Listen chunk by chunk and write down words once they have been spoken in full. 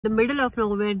The middle of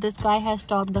nowhere, this guy has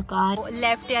stopped the car.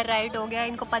 Left या right हो गया,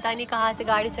 इनको पता नहीं कहाँ से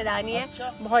गाड़ी चलानी है।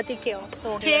 बहुत ही chaos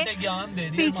हो गया।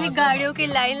 पीछे गाड़ियों की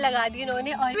लाइन लगा दी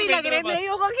इन्होंने और भी लग रहा नहीं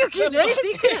होगा क्योंकि नहीं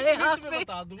दिख रहा है यहाँ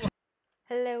पे।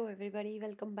 Hello everybody,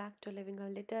 welcome back to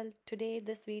Livingalittle. Today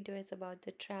this video is about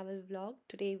the travel vlog.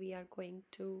 Today we are going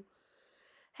to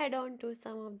head on to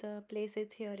some of the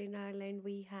places here in Ireland.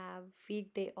 We have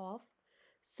weekday off,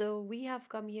 so we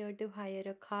have come here to hire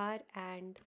a car.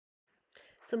 And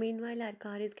so meanwhile our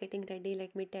car is getting ready,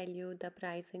 let me tell you the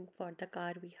pricing for the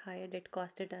car we hired. It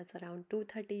costed us around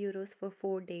 230 euros for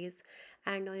 4 days,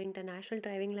 and on international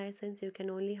driving license you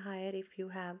can only hire if you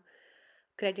have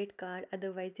credit card,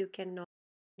 otherwise you cannot.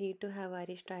 Need to have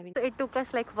Irish driving. So it took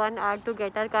us like 1 hour to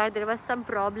get our car. There was some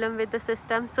problem with the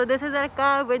system, so this is our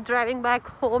car. We're driving back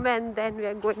home and then we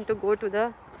are going to go to the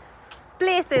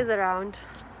places around.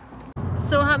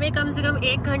 So हमें कम से कम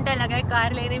 1 घंटा लगा है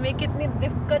car लेने में। कितनी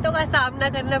दिक्कतों का सामना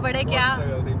करना पड़े क्या,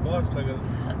 बहुत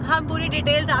स्ट्रगल। हम पूरी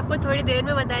डिटेल्स आपको थोड़ी देर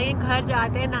में बताएंगे। घर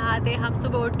जाते नहाते, हम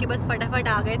सुबह उठ के बस फटाफट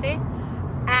आ गए थे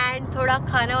एंड थोड़ा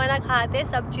खाना वाना खाते,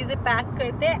 सब चीज़ें पैक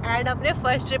करते एंड अपने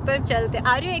फर्स्ट ट्रिप पे चलते।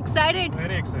 Are you excited?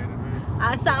 Very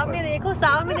excited. सामने देखो,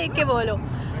 सामने देख के बोलो।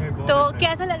 तो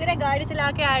कैसा लग रहा है गाड़ी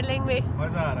चला के आयरलैंड में?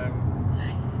 मजा आ रहा है।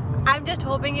 आई एम जस्ट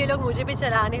होपिंग ये लोग मुझे भी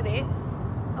चलाने दे।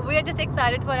 We are just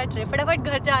excited for our trip. फटाफट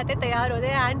घर जाते, तैयार होते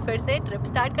हैं एंड फिर से ट्रिप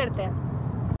स्टार्ट करते हैं।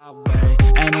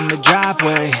 And in the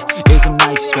driveway is a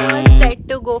nice way. Set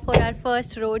to go for our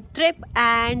first road trip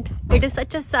and it is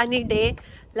such a sunny day.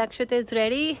 Lakshit is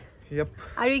ready. Yep.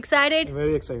 Are you excited?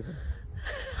 Very excited.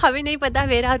 हमें नहीं पता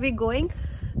where are we going.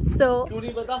 So क्यों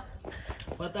नहीं पता?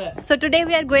 पता है. So today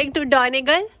we are going to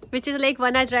Donegal, which is like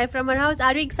 1 hour drive from our house.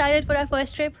 Are you excited for our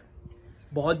first trip?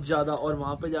 बहुत ज्यादा। और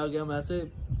वहाँ पे जाके हम ऐसे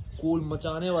कूल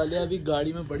मचाने वाले हैं। अभी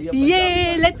गाड़ी में बढ़िया।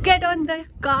 Yeah, let's get on the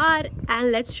car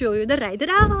and let's show you the ride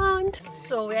around.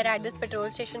 So we are at this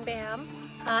petrol station पे हम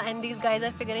and these guys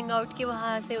are figuring out कि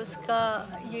वहाँ से उसका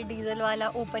ये डीजल वाला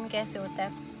ओपन कैसे होता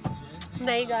है।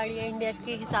 नई गाड़ी है, इंडिया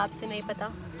के हिसाब से नहीं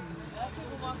पता।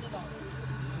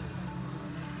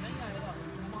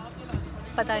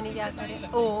 पता नहीं क्या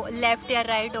करें। ओ लेफ्ट या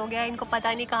राइट हो गया, इनको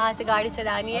पता नहीं कहाँ से गाड़ी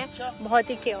चलानी है। बहुत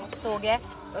ही chaos हो गया।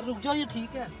 रुक जाओ, ये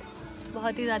ठीक है।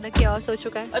 बहुत ही ज्यादा chaos हो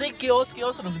चुका है। अरे chaos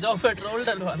रुक जाओ, पेट्रोल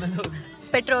डलवाना दो।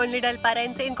 पेट्रोल नहीं डल पा रहा है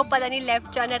इनसे। इनको पता नहीं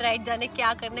लेफ्ट जाना राइट जाने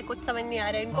क्या करने, कुछ समझ नहीं आ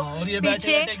रहा है इनको। और ये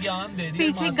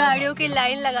पीछे गाड़ियों की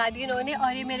लाइन लगा दी इन्होंने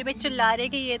और ये मेरे पे चिल्ला रहे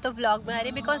कि ये तो व्लॉग बना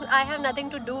रहे, because I have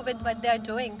nothing to do with what they are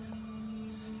doing.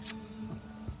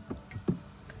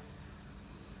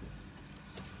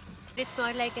 It's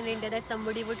not like in India that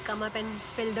somebody would come up and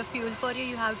fill the fuel for you.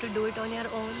 You have to do it on your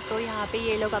own. तो यहाँ पे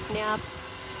ये लोग अपने आप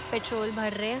petrol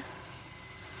भर रहे हैं।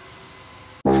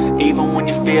 Even when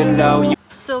you feel low,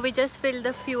 so we just fill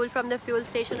the fuel from the fuel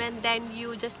station and then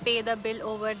you just pay the bill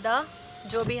over the,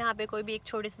 जो भी यहाँ पे कोई भी एक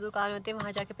छोटी सी दुकान होती है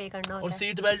वहाँ जाके पे करना होता है। और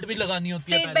सीट बेल्ट भी लगानी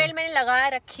होती है। सीट बेल्ट मैंने लगा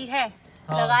रखी है।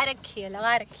 लगा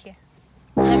रखी है।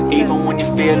 Even when you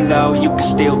feel low, you can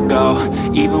still go.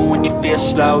 Even when you feel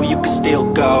slow, you can still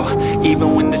go.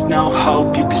 Even when there's no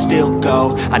hope, you can still go.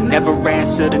 I never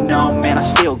answer to no, man, I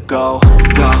still go.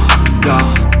 Go, go,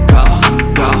 go,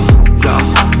 go, go,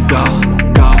 go,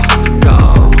 go, go,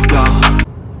 go.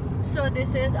 So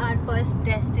this is our first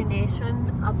destination.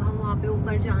 अब हम वहाँ पे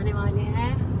ऊपर जाने वाले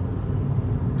हैं।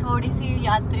 थोड़ी सी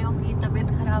यात्रियों की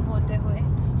तबीयत खराब होते हुए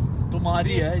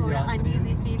तुम्हारी है, थोड़ा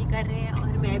अनईजी फील कर रहे हैं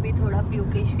और मैं भी थोड़ा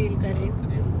प्यूकिश फील कर रही हूँ।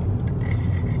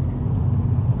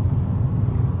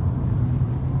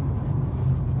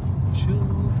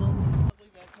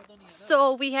 So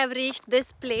we have reached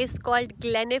this place called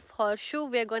Gleniff Horseshoe.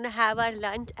 We are going to have our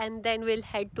lunch and then we'll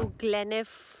head to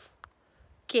Gleniff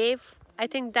cave. I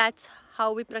think that's how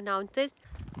we pronounce it.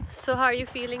 So how are you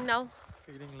feeling now?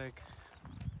 Feeling like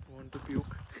want to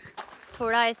puke.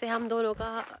 थोड़ा ऐसे हम दोनों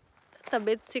का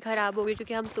तबीयत सी ख़राब हो गई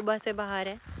क्योंकि हम सुबह से बाहर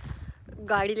हैं,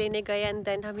 गाड़ी लेने गए एंड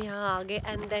देन हम यहाँ आ गए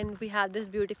and then we have this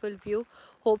beautiful view.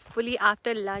 Hopefully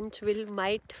after lunch will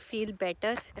might feel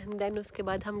better and then उसके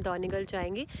बाद हम डोनेगल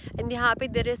जाएंगे। एंड यहाँ पे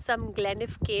there is some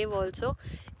ग्लेनिफ cave also.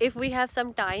 If we have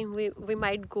some time we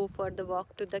might go for the walk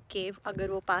to the cave,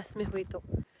 अगर वो पास में हुई तो।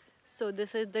 So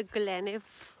this is the ग्लेनिफ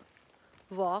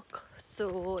walk.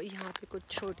 सो यहाँ पे कुछ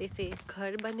छोटे से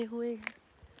घर बने हुए हैं,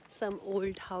 some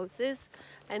old houses,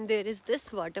 and there is this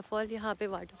waterfall. यहाँ पे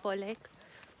waterfall है।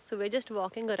 So we're just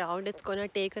walking around. It's gonna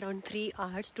take around 3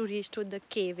 hours to reach to the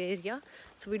cave area.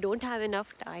 So we don't have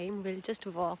enough time. We'll just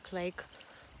walk like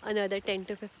another 10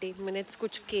 to 15 minutes.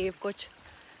 कुछ cave, कुछ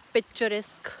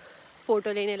picturesque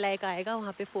photo लेने लायक आएगा,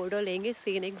 वहाँ पे photo लेंगे,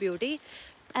 scenic beauty,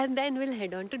 and then we'll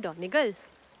head on to Donegal.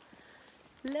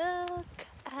 Look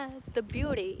at the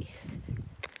beauty.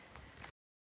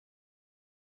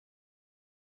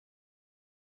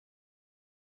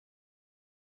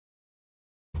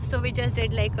 So we just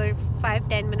did like a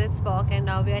 5-10 minutes walk and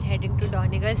now we are heading to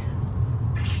Donegal.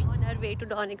 On our way to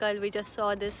Donegal we just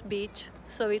saw this beach,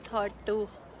 so we thought to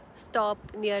stop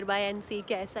nearby and see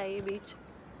kaisa hai ye beach.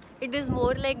 It is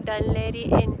more like Dunleary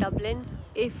in Dublin,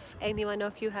 if any one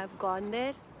of you have gone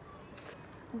there.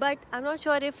 But I'm not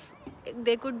sure if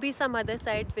there could be some other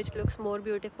sites which looks more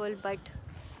beautiful, but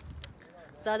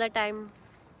ज़्यादा time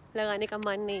लगाने का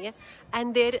मन नहीं है.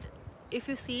 And there, if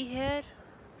you see here,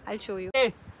 I'll show you.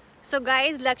 So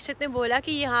guys, लक्षित ने बोला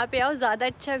कि यहाँ पे आओ, ज़्यादा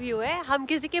अच्छा व्यू है. हम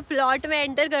किसी के प्लॉट में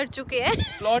एंटर कर चुके हैं.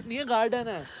 प्लॉट नहीं है, गार्डन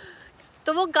है.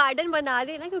 तो वो गार्डन बना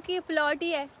देना क्योंकि ये प्लॉट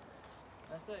ही है.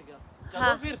 ऐसा है क्या?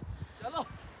 चलो फिर, चलो.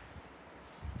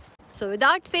 So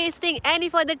without wasting any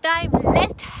further time,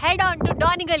 let's head on to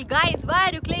Donegal. Guys, why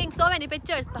are you clicking so many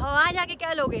pictures? वहाँ जाके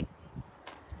क्या लोगे?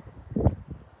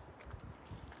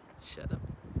 Shut up.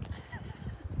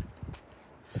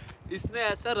 इसने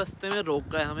ऐसा रास्ते में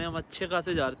रोका है हमें, हम अच्छे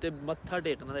खासे जा रहे थे, मत्था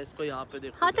टेकना था इसको. यहाँ पे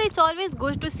देखो. हाँ तो it's always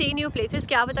good to see new places.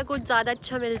 क्या पता कुछ ज़्यादा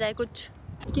अच्छा मिल जाए. कुछ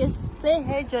किससे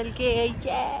है चल के.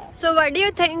 So what do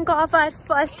you think of our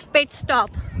first pit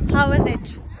stop? How was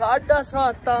it?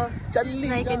 7:30 चली.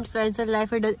 Like influencer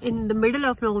life, in the middle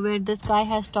of nowhere, this guy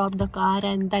has stopped the car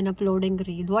and then uploading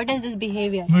reel. What is this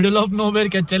behavior? Middle of nowhere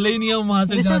क्या, चले ही नहीं हम वहाँ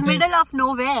से. This is middle of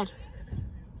nowhere.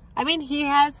 I mean, he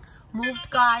has moved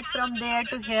car from there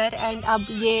to here and अब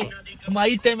ये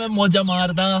माई ते मैं मौजा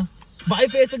मारदा. बाई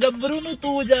फेस गब्बरू नु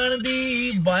तू जान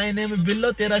दी, बाई ने में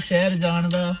बिल्लो तेरा शहर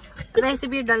जानदा. वैसे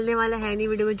भी डलने वाला है नहीं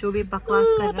वीडियो में जो भी बकवास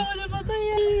कर रहा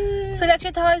है. So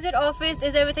Lakshit, how is your office?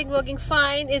 Is everything working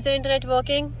fine? Is your internet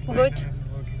working? Good.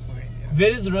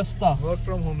 Where is Rasta? Work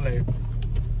from home life.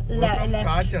 Left.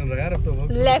 Car चल रहा है यार अब तो.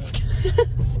 Left.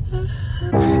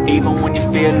 Even when you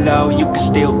feel low, you can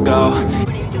still go.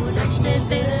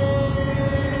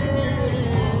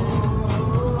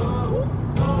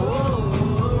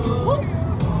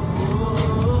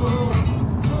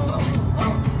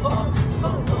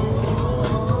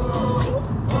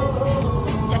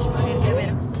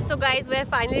 So guys, we have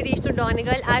finally reached to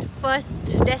Donegal. Our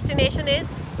first destination is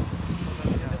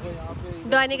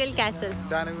Donegal Castle.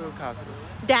 Donegal Castle.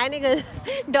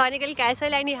 Donegal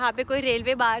Castle, and यहाँ पे कोई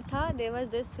railway bar था. There was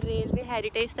this railway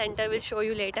heritage center. We'll show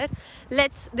you later.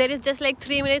 There is just like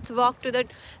 3 minutes walk to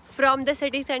from the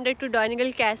city center to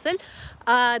Donegal Castle.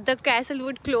 The castle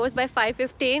would close by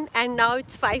 5:15 and now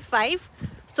it's 5:05.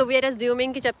 So we are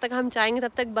assuming कि जब तक हम जाएंगे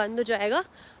तब तक बंद हो जाएगा.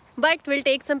 But we'll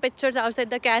take some pictures outside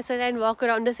the castle and walk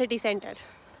around the city center.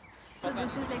 So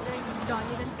this is like the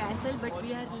Donegal Castle, but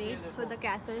we are late, so the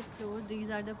castle is closed.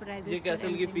 These are the prices. ये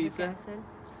castle की fees है castle.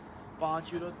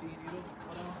 5 euro, 3 euro.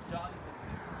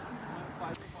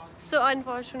 So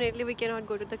unfortunately we cannot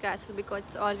go to the castle because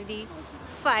it's already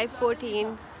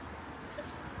 5:14.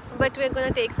 But we're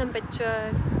gonna take some picture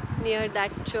near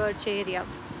that church area.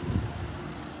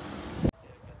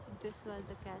 This was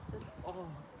the castle.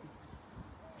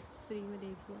 Free में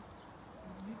देख लो.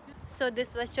 So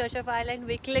this was Church of Ireland.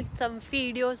 We clicked some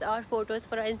videos or photos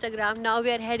for our Instagram. Now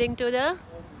we are heading to the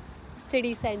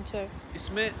city center.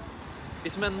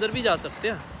 इसमें अंदर भी जा सकते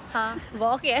हैं. हाँ,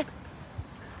 walk है.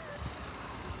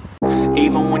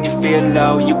 Even when you feel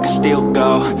low, you can still go.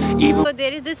 Even So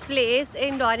there is this place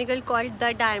in Donegal called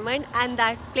the Diamond, and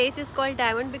that place is called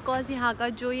Diamond because यहाँ का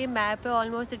जो ये map है,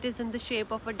 almost it is in the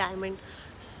shape of a diamond.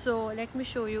 So let me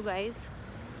show you guys.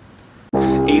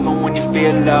 Even when you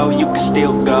feel low, you can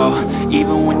still go.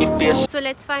 Even when you feel So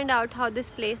let's find out how this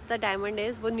place, the diamond,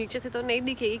 is. वो नीचे से तो नहीं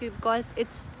दिखेगी because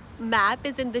its map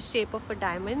is in the shape of a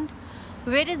diamond.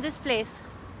 Where is this place?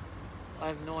 I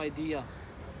have no idea.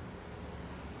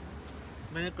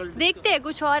 मैंने कल देखते हैं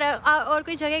कुछ और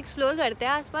कोई जगह एक्सप्लोर करते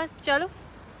हैं आसपास. चलो.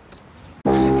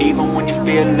 Even when you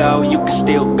feel low, you can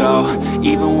still go.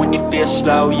 Even when you feel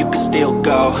slow, you can still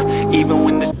go. Even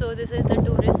when the So this is the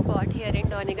tourist spot here in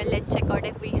Donegal. Let's check out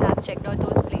if we have checked out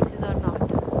those places or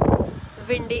not.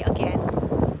 Windy again.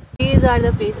 These are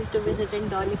the places to visit in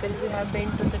Donegal. We have been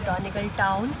to the Donegal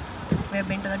town. We have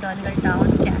been to the Donegal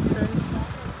town castle,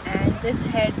 and this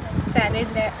Faned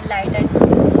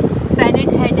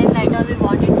Head and Lighter we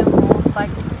wanted to go, but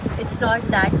it's not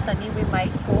that sunny. We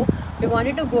might go. We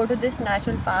wanted to go to this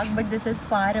national park, but this is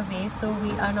far away, so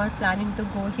we are not planning to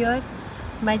go here.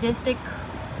 Majestic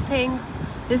thing.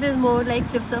 This is more like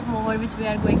Cliffs of Moher, which we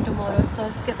are going tomorrow, so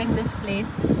skipping this place.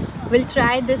 We'll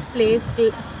try this place,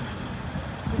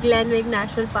 Glenveagh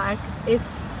National Park. If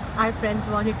our friends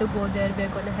wanted to go there,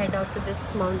 we're gonna head out to this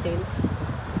mountain.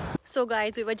 So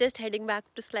guys, we were just heading back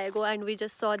to Sligo and we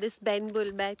just saw this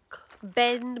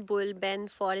Benbulben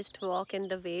forest walk in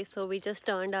the way, so we just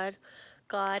turned our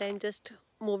car and just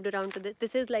moved around to this.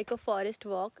 This is like a forest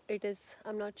walk. It is,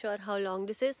 I'm not sure how long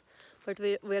this is, but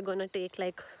we're gonna take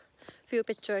like few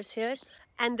pictures here.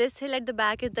 And this hill at the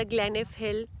back is the Gleniff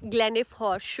hill, Gleniff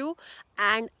Horseshoe.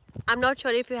 And I'm not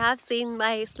sure if you have seen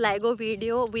my Sligo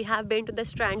video. We have been to the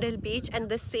Strandhill beach, and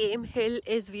the same hill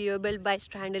is viewable by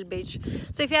Strandhill beach.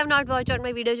 So if you have not watched out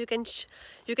my videos, you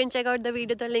can check out the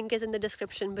video. The link is in the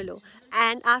description below.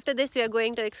 And after this, we are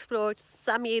going to explore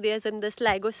some areas in the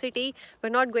Sligo city. We're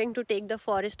not going to take the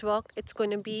forest walk. It's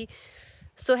going to be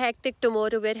so hectic.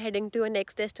 Tomorrow we're heading to our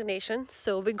next destination,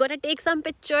 so we're gonna take some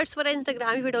pictures for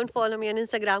Instagram. If you don't follow me on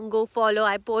Instagram, go follow.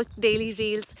 I post daily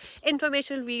reels,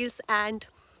 informational reels and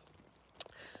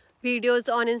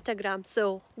videos on Instagram,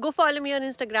 so go follow me on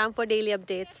Instagram for daily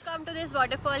updates. Let's come to this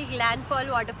waterfall, Glencar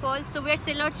waterfall. So we're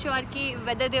still not sure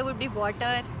whether there would be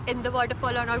water in the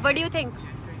waterfall or not. What do you think?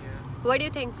 What do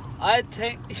you think? I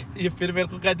think ये फिर मेरे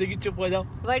को कहते कि चुप हो जाओ.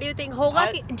 What do you think? होगा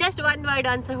कि just one word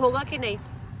answer, होगा कि नहीं?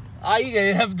 आ ही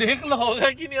गए, अब देख लो होगा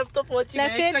कि नहीं. अब तो पहुंच गए.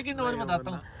 एक सेकंड और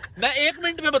बताता हूँ. मैं 1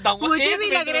 मिनट में बताऊंगा. मुझे भी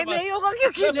लग रहा है नहीं होगा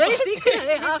क्योंकि नहीं दिख रहा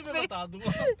है यहाँ पे. बता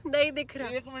दूंगा. नहीं दिख रहा.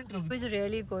 1 मिनट रुक. It's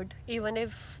really good. Even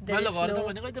if there मैं is लगा रहा था no,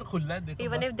 मुझे इधर खुला है देखो.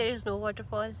 even if there is no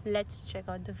waterfall, let's check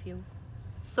out the view.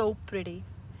 So pretty.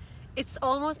 It's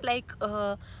almost like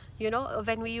you know,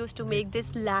 when we used to make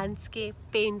this landscape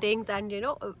paintings and you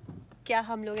know, क्या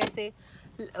हम लोग ऐसे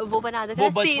वो बनाते थे, वो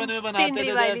बचपन में बनाते थे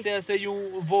ऐसे ऐसे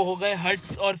यूं वो हो गए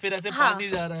हट्स और फिर ऐसे पानी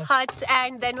जा रहा है. Huts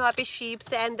and then वहाँ पे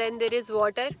sheeps and then there is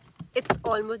water. It's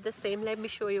almost the same. Let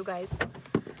me show you guys.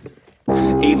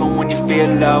 Even when you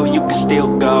feel low, you can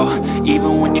still go.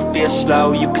 Even when you feel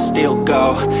slow, you can still go.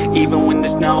 Even when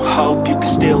there's no hope, you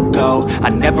can still go. I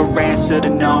never answer to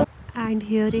no. And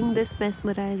hearing this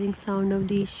mesmerizing sound of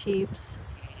these sheeps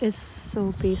is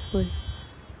so peaceful.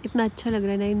 इतना अच्छा लग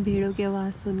रहा है ना इन भीड़ों की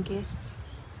आवाज़ सुन के.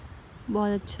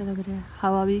 बहुत अच्छा लग रहा है.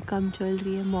 हवा भी कम चल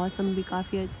रही है, मौसम भी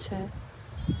काफ़ी अच्छा है.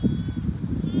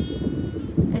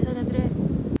 ऐसा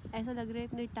लग रहा है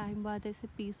इतने टाइम बाद ऐसे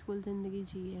पीसफुल ज़िंदगी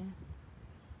जी है.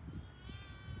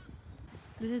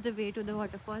 This is the way to the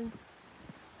waterfall.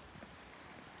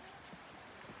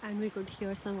 And we could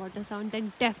hear some water sound,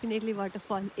 then definitely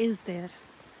waterfall is there.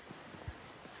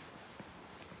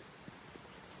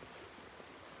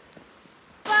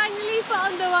 Finally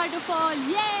found the waterfall.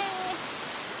 Yay!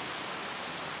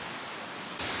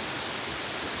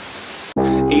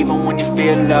 Even when you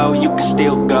feel low, you can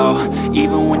still go.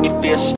 Even when you feel